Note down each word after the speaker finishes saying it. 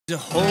To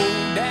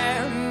hold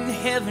down in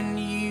heaven,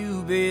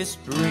 you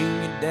best bring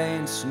your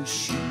dancing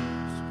shoes.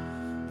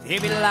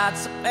 There'll be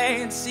lots of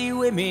fancy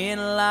women,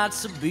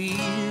 lots of beer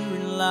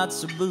and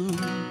lots of booze.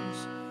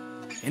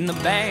 And the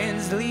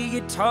band's lead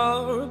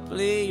guitar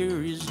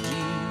player is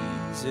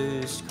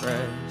Jesus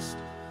Christ.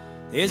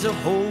 There's a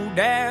hold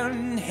down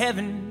in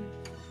heaven,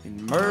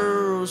 and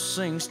Merle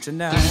sings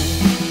tonight.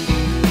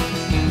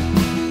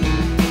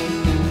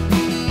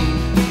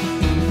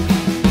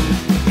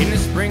 In the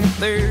spring of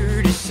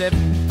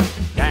 37,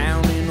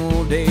 down in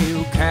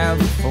Oldale,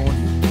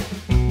 California,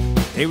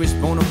 there was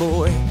born a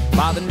boy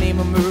by the name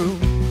of Merle,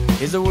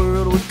 as the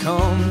world would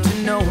come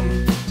to know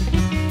him.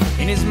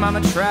 And his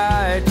mama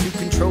tried to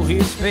control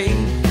his fate,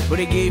 but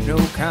it gave no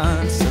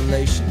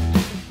consolation.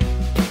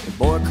 The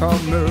boy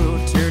called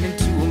Merle turned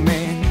into a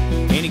man,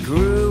 and he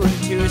grew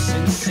into a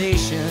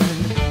sensation.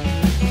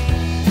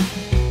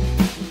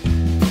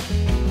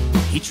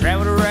 He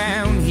traveled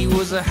around, he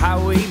was a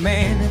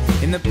highwayman,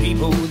 and the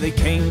people, they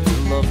came to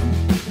love him.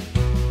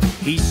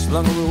 He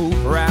slung a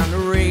rope around to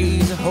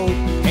raise a hope,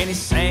 and he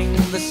sang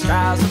the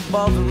stars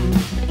above him.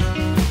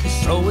 His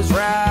soul was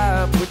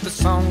ripe with the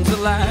songs of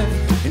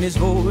life, and his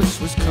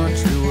voice was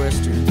country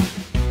western.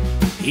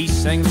 He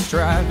sang of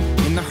strife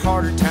in the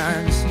harder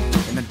times,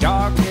 and the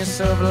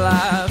darkness of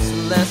life's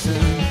lessons.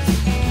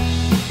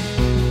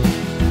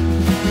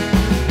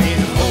 There's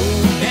a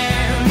hold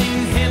down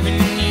in heaven,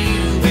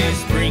 you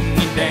best bring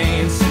your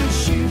dancing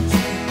shoes.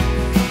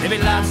 There'll be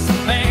lots of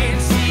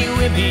fancy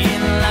women,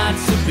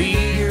 lots of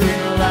beer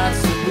and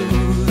lots of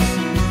booze.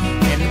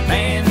 And the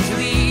band's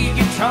lead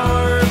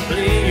guitar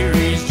player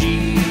is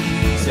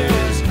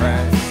Jesus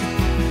Christ.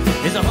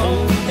 There's a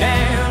hold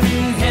down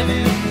in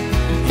heaven,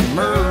 and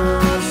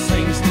Merle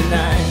sings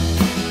tonight.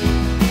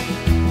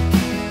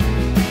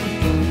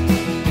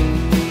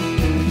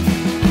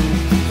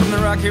 From the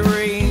Rocky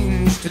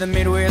Range to the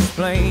Midwest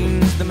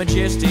Plains, the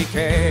majestic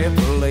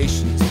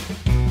Appalachians,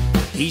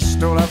 he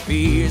stole our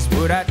fears,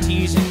 put our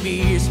tears in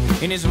beers,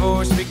 and his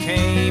voice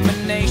became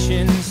a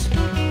nation's.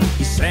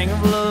 He sang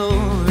of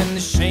love and the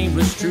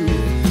shameless truth,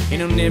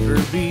 and he'll never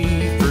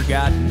be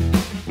forgotten.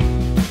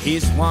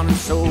 His wanted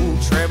soul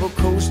traveled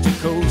coast to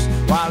coast,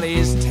 while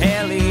his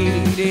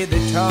tally did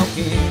the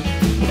talking.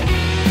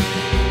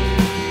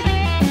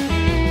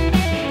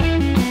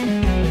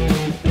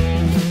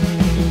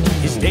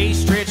 His days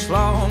stretched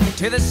long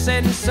to the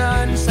setting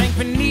sun, sank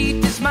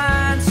beneath his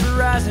mind's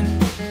horizon.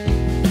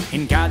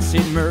 And God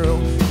said,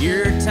 Merle,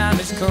 your time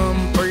has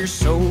come for your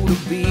soul to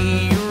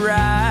be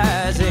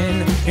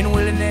rising. And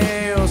Willie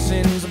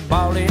Nelson's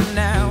a-ballin'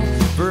 now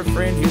for a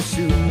friend who'll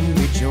soon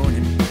be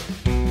joining.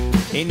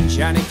 And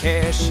Johnny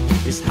Cash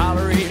is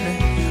hollering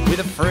with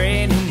a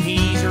friend whom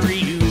he's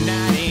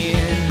reuniting.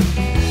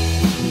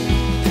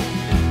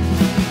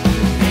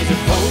 There's a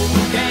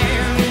hold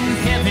down in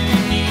heaven,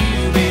 and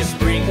you best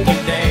bring your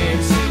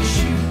dancing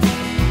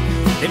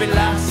shoes. There'll be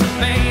lots of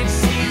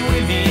fancy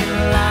women,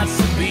 lots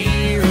of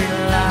beer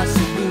and lots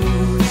of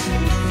booze.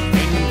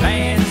 And the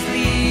band's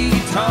lead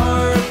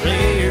guitar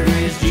player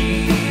is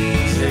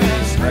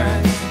Jesus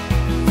Christ.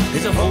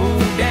 There's a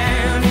hold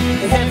down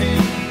in heaven,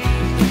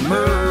 and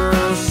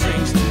Merle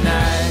sings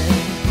tonight.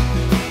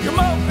 Come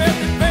on,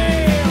 Bethany Bell!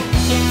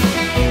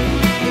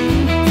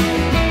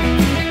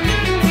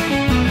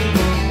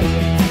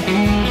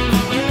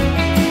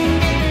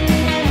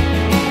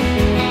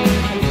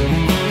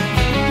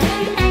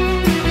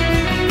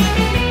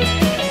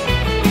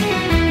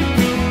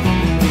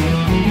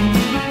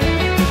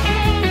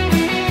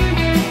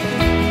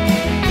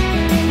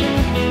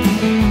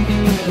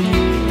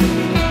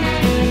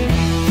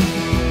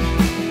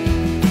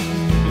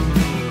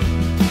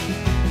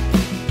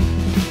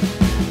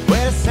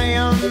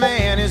 A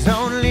man is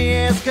only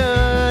as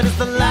good as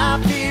the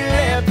life he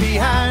left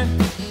behind.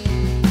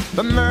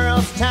 But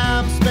Merle's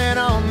time spent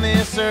on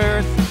this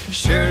earth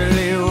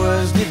surely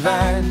was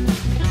divine,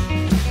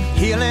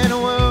 healing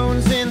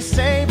wounds and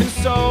saving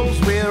souls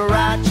with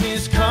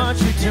righteous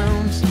country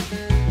tunes.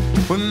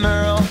 With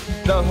Merle,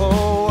 the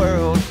whole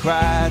world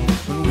cried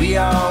when we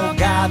all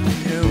got the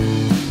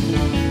news.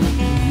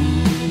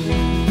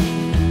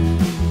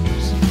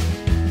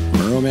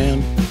 Merle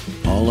man,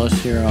 all us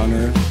here on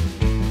earth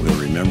will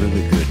remember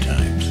the good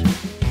times,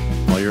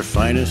 all your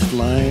finest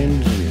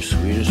lines and your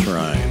sweetest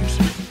rhymes.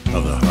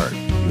 Of the heart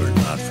you are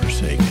not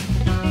forsaken.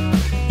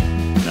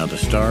 Now the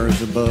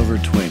stars above are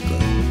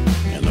twinkling,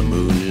 and the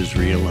moon is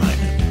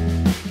realigning,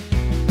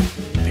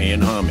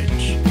 paying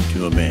homage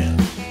to a man